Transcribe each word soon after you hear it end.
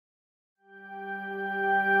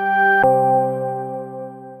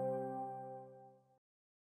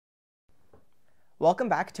Welcome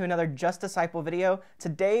back to another Just Disciple video.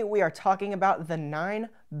 Today we are talking about the 9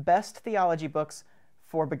 best theology books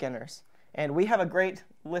for beginners. And we have a great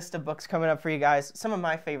list of books coming up for you guys. Some of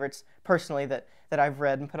my favorites, personally, that I've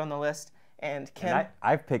read and put on the list. And Ken... And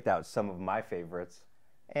I've picked out some of my favorites.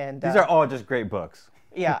 And these are all just great books.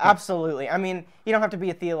 Yeah, absolutely. I mean, you don't have to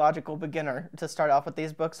be a theological beginner to start off with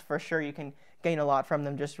these books. For sure, you can gain a lot from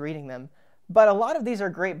them just reading them. But a lot of these are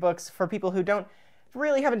great books for people who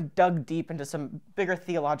haven't dug deep into some bigger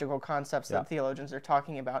theological concepts that theologians are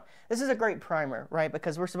talking about. This is a great primer, right?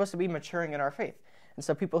 Because we're supposed to be maturing in our faith. And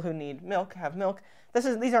so people who need milk have milk.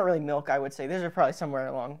 These aren't really milk, I would say. These are probably somewhere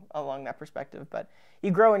along that perspective. But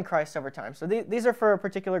you grow in Christ over time. So these are for a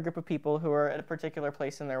particular group of people who are at a particular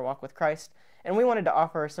place in their walk with Christ. And we wanted to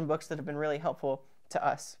offer some books that have been really helpful to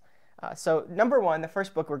us. So number 1, the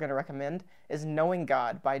first book we're going to recommend is Knowing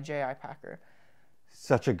God by J.I. Packer.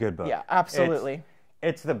 Such a good book. Yeah, absolutely.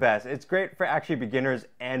 It's the best. It's great for actually beginners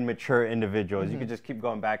and mature individuals. Mm-hmm. You can just keep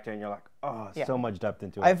going back to it and you're like, oh, so much depth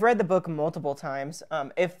into it. I've read the book multiple times.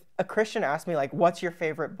 If a Christian asks me, like, what's your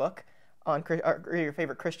favorite book, or your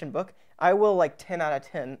favorite Christian book, I will, 10 out of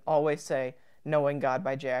 10, always say Knowing God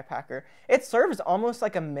by J.I. Packer. It serves almost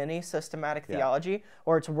like a mini systematic theology,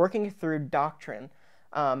 or it's working through doctrine.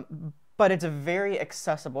 But it's very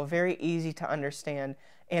accessible, very easy to understand,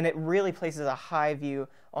 and it really places a high view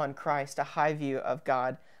on Christ, a high view of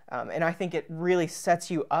God. And I think it really sets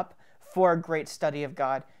you up for a great study of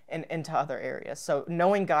God and into other areas. So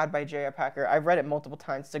Knowing God by J.I. Packer, I've read it multiple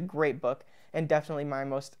times. It's a great book and definitely my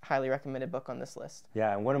most highly recommended book on this list.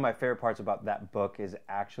 Yeah, and one of my favorite parts about that book is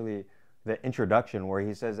actually the introduction where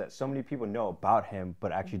he says that so many people know about him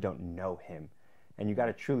but actually don't know him. And you got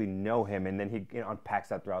to truly know him, and then he unpacks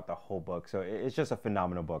that throughout the whole book. So it's just a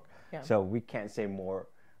phenomenal book. Yeah. So we can't say more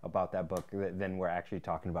about that book than we're actually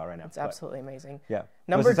talking about right now. It's absolutely amazing. Yeah.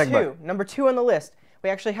 Number 2 on the list. We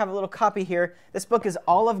actually have a little copy here. This book is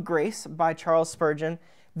All of Grace by Charles Spurgeon.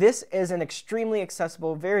 This is an extremely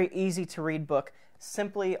accessible, very easy to read book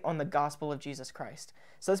simply on the gospel of Jesus Christ.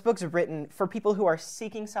 So this book's written for people who are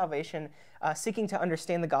seeking salvation, seeking to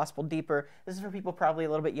understand the gospel deeper. This is for people probably a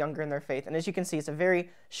little bit younger in their faith. And as you can see, it's a very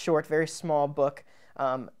short, very small book.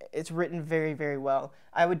 It's written very, very well.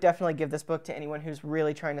 I would definitely give this book to anyone who's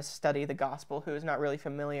really trying to study the gospel, who is not really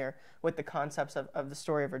familiar with the concepts of the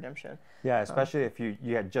story of redemption. Yeah, especially if you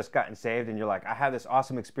had just gotten saved and you're like, I have this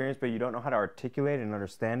awesome experience, but you don't know how to articulate and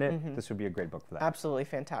understand it. Mm-hmm. This would be a great book for that. Absolutely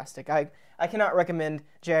fantastic. I cannot recommend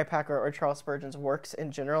J.I. Packer or Charles Spurgeon's works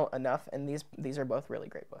in general enough, and these are both really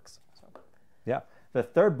great books. So. Yeah. The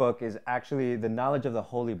third book is actually The Knowledge of the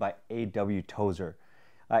Holy by A.W. Tozer.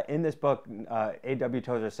 In this book, A.W.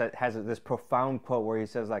 Tozer has this profound quote where he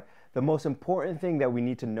says, like, the most important thing that we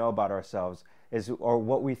need to know about ourselves or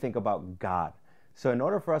what we think about God. So in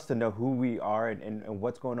order for us to know who we are and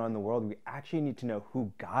what's going on in the world, we actually need to know who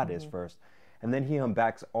God is first. And then he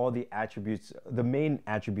unpacks all the attributes, the main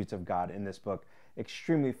attributes of God in this book.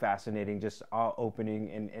 Extremely fascinating, just eye-opening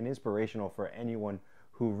and inspirational for anyone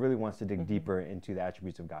who really wants to dig deeper into the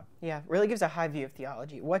attributes of God. Yeah, really gives a high view of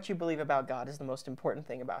theology. What you believe about God is the most important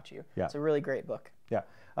thing about you. Yeah. It's a really great book. Yeah.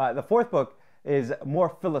 The fourth book is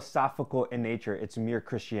more philosophical in nature. It's Mere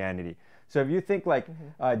Christianity. So if you think like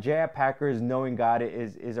J.I. Packer's Knowing God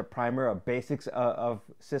is a primer of basics of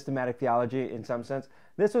systematic theology in some sense,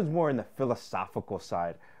 this one's more in the philosophical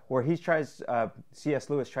side, where C.S.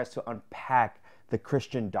 Lewis tries to unpack the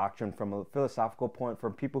Christian doctrine from a philosophical point for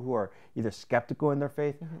people who are either skeptical in their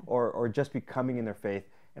faith or just becoming in their faith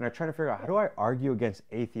and are trying to figure out, how do I argue against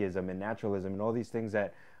atheism and naturalism and all these things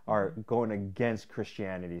that are going against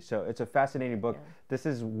Christianity? So it's a fascinating book. Yeah. This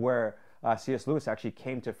is where C.S. Lewis actually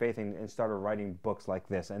came to faith and started writing books like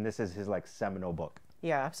this, and this is his seminal book.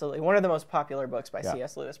 Yeah, absolutely. One of the most popular books by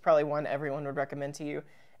C.S. Lewis, probably one everyone would recommend to you.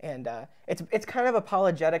 And it's kind of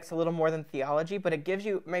apologetics a little more than theology, but it gives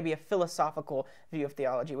you maybe a philosophical view of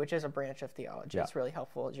theology, which is a branch of theology. Yeah. It's really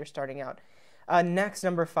helpful as you're starting out. Next,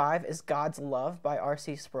 number 5 is God's Love by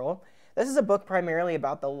R.C. Sproul. This is a book primarily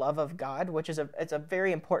about the love of God, which is it's a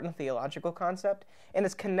very important theological concept, and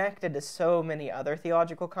it's connected to so many other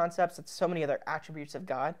theological concepts, it's so many other attributes of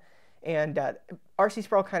God. And R.C.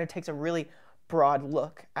 Sproul kind of takes a really broad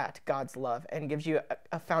look at God's love and gives you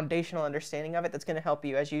a foundational understanding of it that's going to help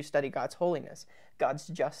you as you study God's holiness, God's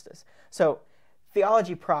justice. So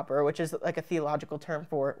theology proper, which is like a theological term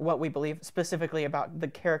for what we believe specifically about the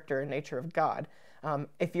character and nature of God,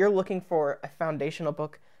 if you're looking for a foundational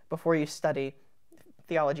book before you study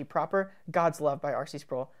theology proper, God's Love by R.C.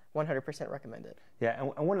 Sproul, 100% recommended. Yeah,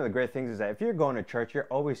 and one of the great things is that if you're going to church, you're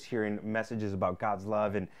always hearing messages about God's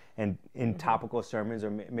love and in topical sermons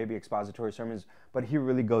or maybe expository sermons, but he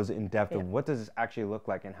really goes in depth of what does this actually look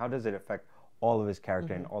like and how does it affect all of his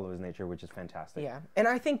character and all of his nature, which is fantastic. Yeah, and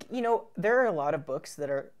I think, there are a lot of books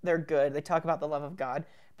that they're good. They talk about the love of God,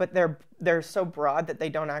 but they're so broad that they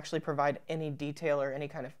don't actually provide any detail or any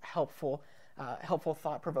kind of helpful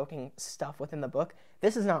thought-provoking stuff within the book.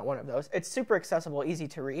 This is not one of those. It's super accessible, easy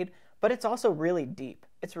to read, but it's also really deep.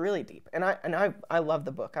 It's really deep, and I love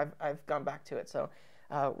the book. I've gone back to it, so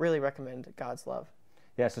really recommend God's Love.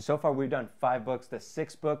 Yeah, so far we've done 5 books. The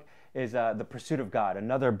 6th book is The Pursuit of God,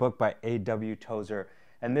 another book by A.W. Tozer.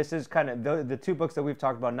 And this is kind of the 2 books that we've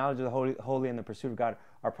talked about, Knowledge of the Holy and The Pursuit of God,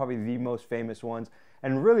 are probably the most famous ones.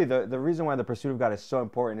 And really the reason why The Pursuit of God is so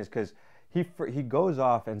important is because he goes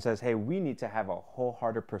off and says, hey, we need to have a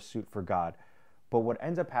wholehearted pursuit for God. But what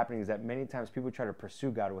ends up happening is that many times people try to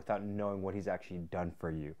pursue God without knowing what he's actually done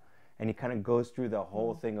for you. And he kind of goes through the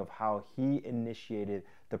whole thing of how he initiated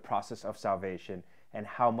the process of salvation and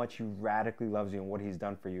how much he radically loves you and what he's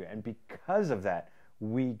done for you. And because of that,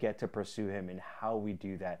 we get to pursue him and how we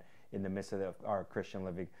do that in the midst of our Christian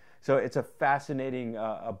living. So it's a fascinating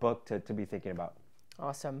a book to be thinking about.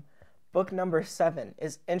 Awesome. Book number 7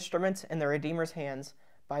 is Instruments in the Redeemer's Hands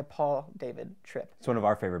by Paul David Tripp. It's one of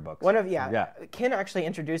our favorite books. Ken actually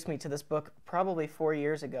introduced me to this book probably 4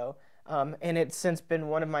 years ago, and it's since been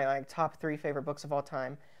one of my top 3 favorite books of all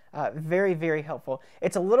time. Very, very helpful.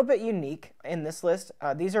 It's a little bit unique in this list.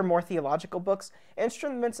 These are more theological books.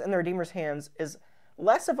 Instruments in the Redeemer's Hands is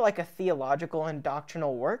less of like a theological and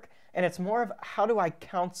doctrinal work, and it's more of how do I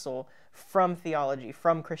counsel from theology,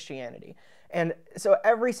 from Christianity. And so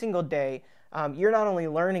every single day, you're not only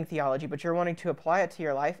learning theology, but you're wanting to apply it to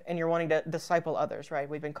your life, and you're wanting to disciple others, right?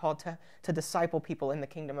 We've been called to disciple people in the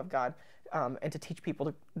kingdom of God and to teach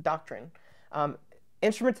people doctrine.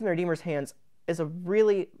 Instruments in the Redeemer's Hands is a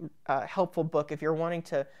really helpful book if you're wanting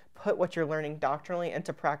to put what you're learning doctrinally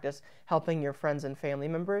into practice, helping your friends and family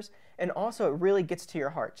members. And also it really gets to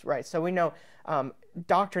your hearts, right? So we know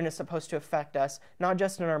doctrine is supposed to affect us, not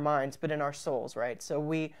just in our minds, but in our souls, right? So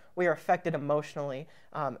we are affected emotionally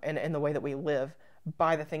and in the way that we live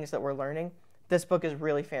by the things that we're learning. This book is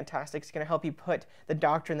really fantastic. It's going to help you put the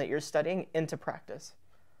doctrine that you're studying into practice.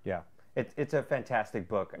 Yeah, it's a fantastic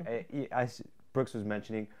book. As Brooks was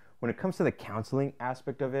mentioning, when it comes to the counseling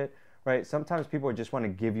aspect of it, right, sometimes people just want to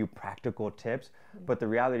give you practical tips, but the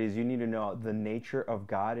reality is you need to know the nature of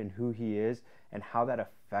God and who he is and how that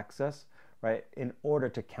affects us, right, in order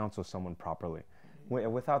to counsel someone properly.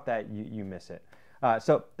 Without that, you miss it.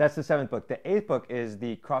 So that's the 7th book. The 8th book is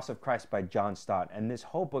The Cross of Christ by John Stott, and this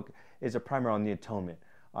whole book is a primer on the atonement,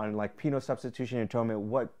 on like penal substitution and atonement,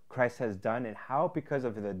 what Christ has done, and how because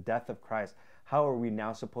of the death of Christ, how are we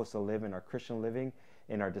now supposed to live in our Christian living,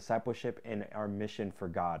 in our discipleship, and our mission for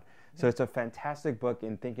God. So it's a fantastic book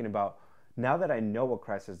in thinking about, now that I know what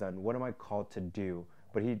Christ has done, what am I called to do?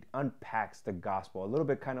 But he unpacks the gospel, a little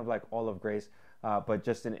bit kind of like All of Grace, but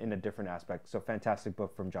just in a different aspect. So fantastic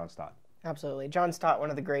book from John Stott. Absolutely. John Stott, one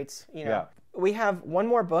of the greats. We have one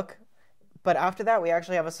more book, but after that we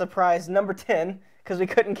actually have a surprise number 10, because we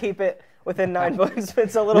couldn't keep it within 9 books.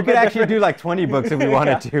 It's a little bit We could actually different. do like 20 books if we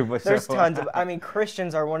wanted to. But there's tons of,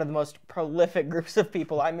 Christians are one of the most prolific groups of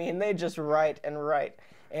people. They just write and write.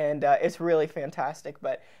 And it's really fantastic.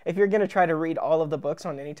 But if you're going to try to read all of the books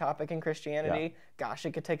on any topic in Christianity, gosh,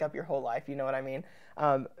 it could take up your whole life. You know what I mean?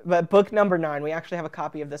 But book number 9, we actually have a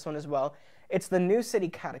copy of this one as well. It's the New City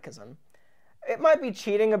Catechism. It might be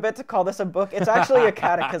cheating a bit to call this a book. It's actually a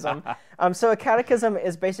catechism. So a catechism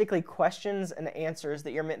is basically questions and answers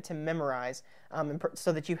that you're meant to memorize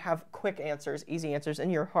so that you have quick answers, easy answers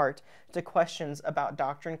in your heart to questions about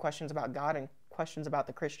doctrine, questions about God, and questions about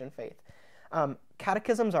the Christian faith.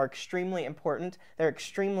 Catechisms are extremely important. They're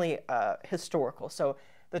extremely historical. So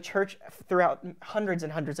the church throughout hundreds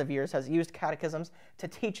and hundreds of years has used catechisms to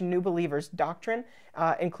teach new believers doctrine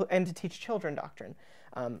and to teach children doctrine.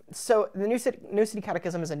 So the New City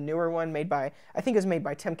Catechism is a newer one made by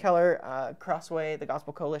Tim Keller, Crossway, the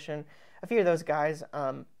Gospel Coalition, a few of those guys.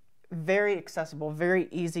 Very accessible, very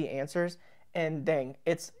easy answers, and dang,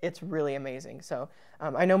 it's really amazing. So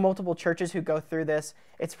I know multiple churches who go through this.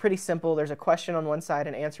 It's pretty simple. There's a question on one side,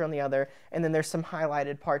 an answer on the other, and then there's some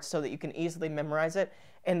highlighted parts so that you can easily memorize it.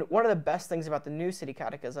 And one of the best things about the New City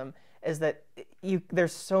Catechism is that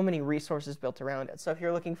there's so many resources built around it. So if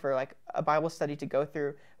you're looking for like a Bible study to go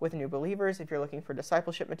through with new believers, if you're looking for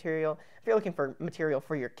discipleship material, if you're looking for material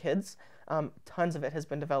for your kids, tons of it has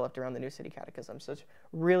been developed around the New City Catechism. So it's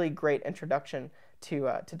really great introduction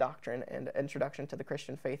to doctrine and introduction to the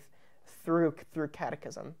Christian faith through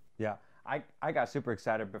catechism. Yeah. I got super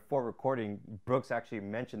excited before recording. Brooks actually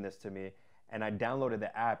mentioned this to me, and I downloaded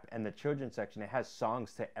the app, and the children's section, it has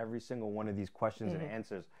songs to every single one of these questions and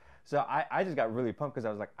answers. So I just got really pumped because I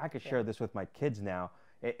was like, I could share this with my kids now.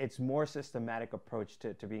 It's more systematic approach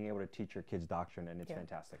to being able to teach your kids doctrine, and it's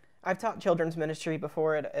fantastic. I've taught children's ministry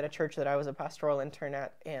before at a church that I was a pastoral intern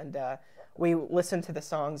at, and we listened to the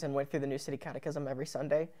songs and went through the New City Catechism every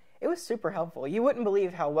Sunday. It was super helpful. You wouldn't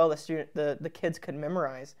believe how well the kids could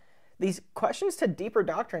memorize these questions to deeper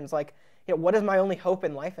doctrines, like, what is my only hope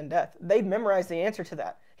in life and death? They memorized the answer to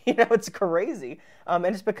that. It's crazy. And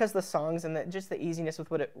it's because the songs and just the easiness with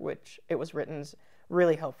which it was written is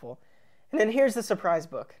really helpful. And then here's the surprise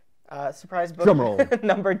book. Drum roll.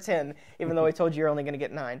 Number 10, even though I told you you're only going to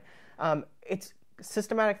get 9. It's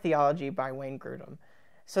Systematic Theology by Wayne Grudem.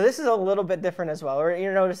 So this is a little bit different as well.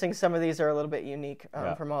 You're noticing some of these are a little bit unique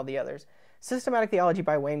from all the others. Systematic Theology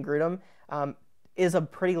by Wayne Grudem is a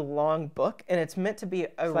pretty long book, and it's meant to be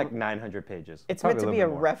it's like 900 pages. It's meant to be a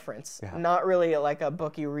reference, not really like a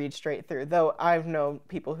book you read straight through, though I've known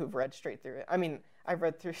people who've read straight through it. I mean, I've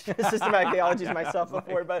read through systematic theologies myself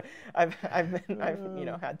before, but I've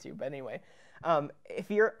had to. But anyway,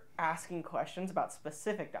 if you're asking questions about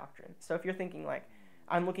specific doctrine, so if you're thinking like,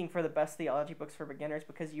 I'm looking for the best theology books for beginners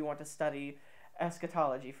because you want to study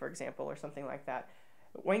eschatology, for example, or something like that,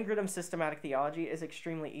 Wayne Grudem's Systematic Theology is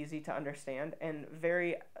extremely easy to understand and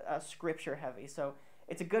very scripture heavy. So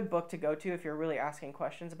it's a good book to go to if you're really asking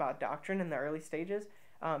questions about doctrine in the early stages.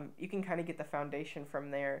 You can kind of get the foundation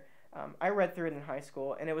from there. I read through it in high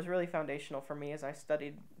school, and it was really foundational for me as I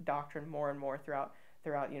studied doctrine more and more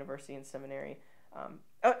throughout university and seminary.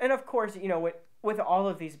 And of course, with all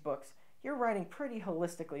of these books, you're writing pretty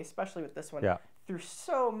holistically, especially with this one, through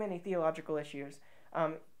so many theological issues.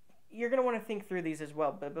 You're going to want to think through these as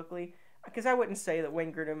well biblically, because I wouldn't say that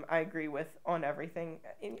Wayne Grudem I agree with on everything.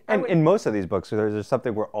 And in most of these books, there's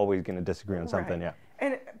something we're always going to disagree on something,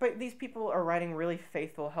 But these people are writing really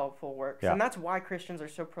faithful, helpful works, and that's why Christians are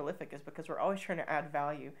so prolific, is because we're always trying to add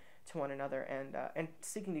value to one another and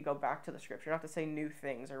seeking to go back to the Scripture, not to say new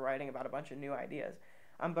things or writing about a bunch of new ideas,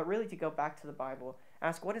 but really to go back to the Bible,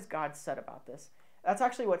 ask what has God said about this. That's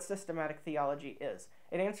actually what systematic theology is.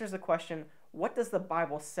 It answers the question, what does the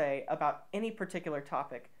Bible say about any particular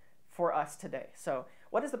topic for us today? So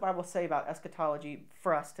what does the Bible say about eschatology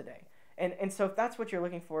for us today? And so if that's what you're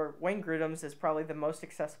looking for, Wayne Grudem's is probably the most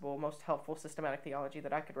accessible, most helpful systematic theology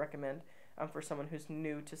that I could recommend for someone who's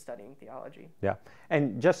new to studying theology. Yeah,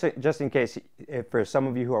 and just in case, for some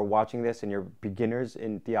of you who are watching this and you're beginners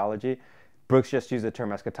in theology, Brooks just used the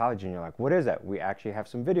term eschatology, and you're like, what is that? We actually have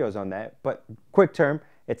some videos on that, but quick term,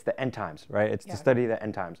 it's the end times, right? It's to study the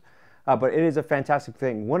end times. But it is a fantastic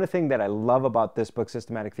thing. One of the things that I love about this book,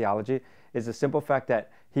 Systematic Theology, is the simple fact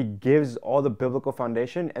that he gives all the biblical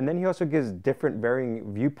foundation, and then he also gives different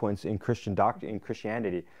varying viewpoints in Christian doctrine, in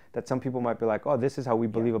Christianity, that some people might be like, oh, this is how we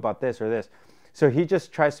believe about this or this. So he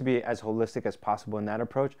just tries to be as holistic as possible in that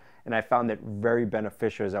approach, and I found it very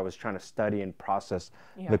beneficial as I was trying to study and process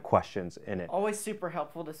the questions in it. Always super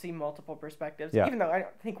helpful to see multiple perspectives, even though I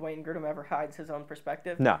don't think Wayne Grudem ever hides his own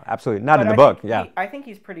perspective. No, absolutely. Not in the book, I think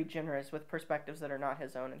he's pretty generous with perspectives that are not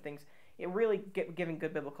his own and things. It really giving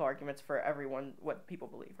good biblical arguments for everyone, what people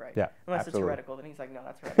believe, right? Yeah, Unless it's heretical, then he's like, no,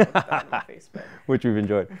 that's heretical. Get that in my face. But. Which we've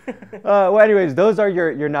enjoyed. Well, anyways, those are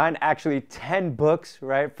your 9, actually 10 books,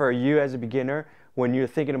 right, for you as a beginner when you're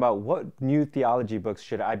thinking about what new theology books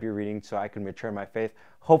should I be reading so I can mature my faith.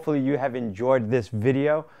 Hopefully you have enjoyed this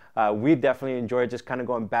video. We definitely enjoyed just kind of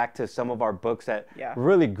going back to some of our books that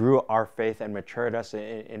really grew our faith and matured us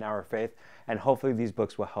in our faith. And hopefully these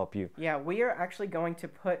books will help you. Yeah, we are actually going to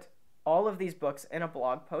put all of these books in a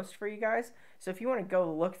blog post for you guys. So if you want to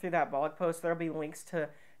go look through that blog post, there'll be links to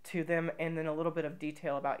them and then a little bit of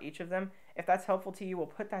detail about each of them. If that's helpful to you, we'll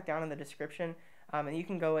put that down in the description. And you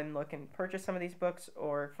can go and look and purchase some of these books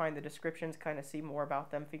or find the descriptions, kind of see more about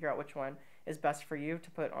them, figure out which one is best for you to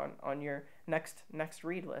put on your next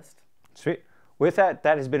read list. Sweet. With that,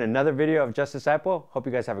 that has been another video of Just Disciple. Hope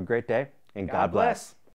you guys have a great day, and God bless.